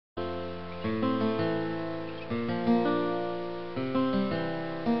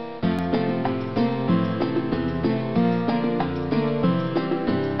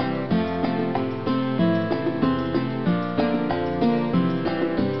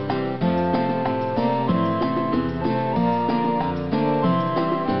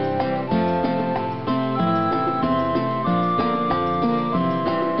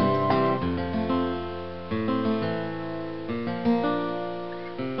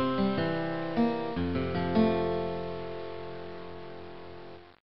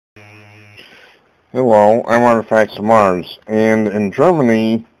Hello, I'm Artifacts of Mars, and in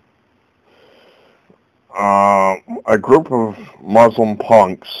Germany, a group of Muslim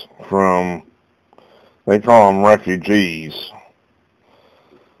punks they call them refugees.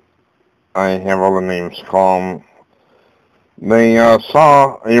 I have other names to call them. They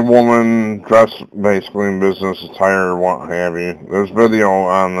saw a woman dressed basically in business attire, what have you. There's video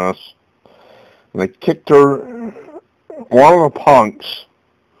on this. They kicked her, one of the punks,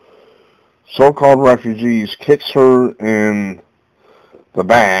 so-called refugees, kicks her in the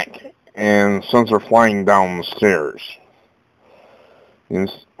back and sends her flying down the stairs. You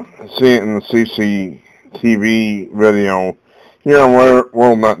can see it in the CCTV video. Here on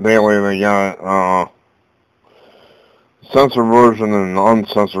WorldNet Daily, they got censored version and an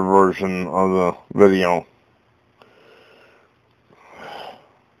uncensored version of the video.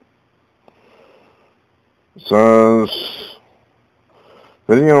 It says,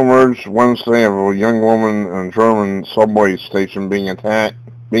 video emerged Wednesday of a young woman in a German subway station being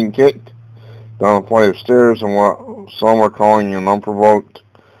kicked down a flight of stairs in what some are calling an unprovoked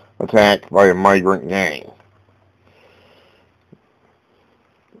attack by a migrant gang.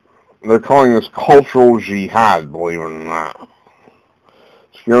 They're calling this cultural jihad, believe it or not.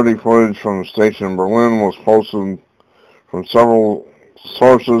 Security footage from the station in Berlin was posted from several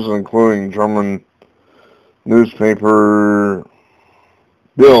sources, including German newspaper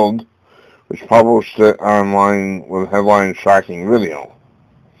Bild, which published it online with a headline shocking video.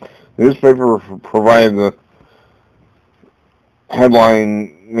 The newspaper provided the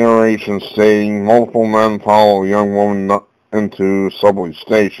headline narration stating multiple men follow a young woman into a subway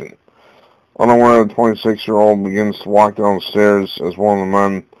station. Unaware, the 26-year-old begins to walk down the stairs as one of the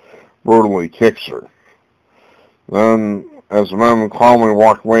men brutally kicks her. Then, as the men calmly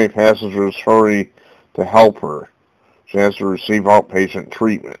walk away, passengers hurry to help her. She has to receive outpatient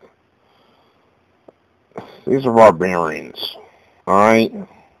treatment. These are barbarians, alright?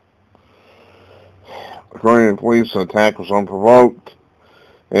 According to police, the attack was unprovoked.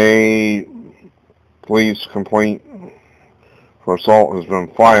 A police complaint for assault has been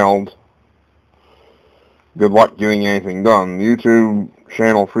filed. Good luck getting anything done. YouTube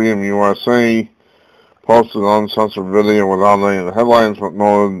channel Freedom USA posted an uncensored video without any of the headlines, but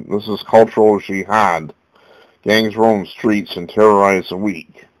noted this is cultural jihad. Gangs roam streets and terrorize the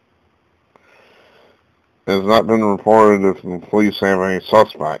weak. It has not been reported if the police have any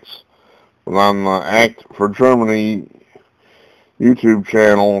suspects. But on the Act for Germany YouTube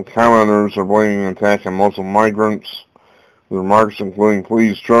channel, commenters are blaming the attack on Muslim migrants, with remarks including,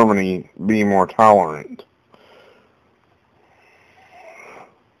 "Please, Germany, be more tolerant."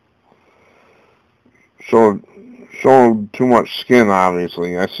 Showed too much skin,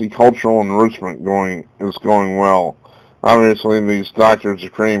 obviously. I see cultural enrichment is going well. Obviously, these doctors are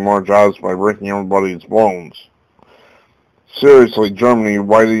creating more jobs by breaking everybody's bones. Seriously, Germany,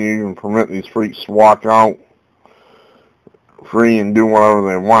 why do you even permit these freaks to walk out free and do whatever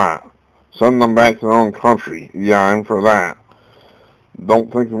they want? Send them back to their own country. Yeah, I'm for that.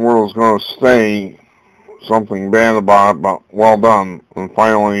 Don't think the world's going to say something bad about it, but well done. And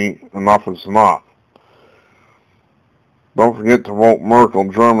finally, enough is enough. Don't forget to vote Merkel.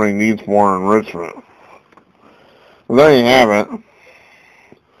 Germany needs more enrichment. Well, there you have it.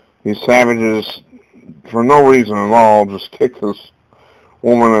 These savages, for no reason at all, just kick this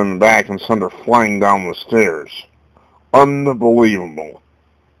woman in the back and send her flying down the stairs. Unbelievable.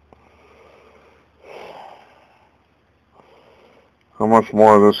 How much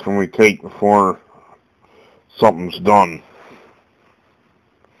more of this can we take before something's done?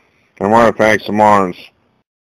 I'm Artifacts of Mars.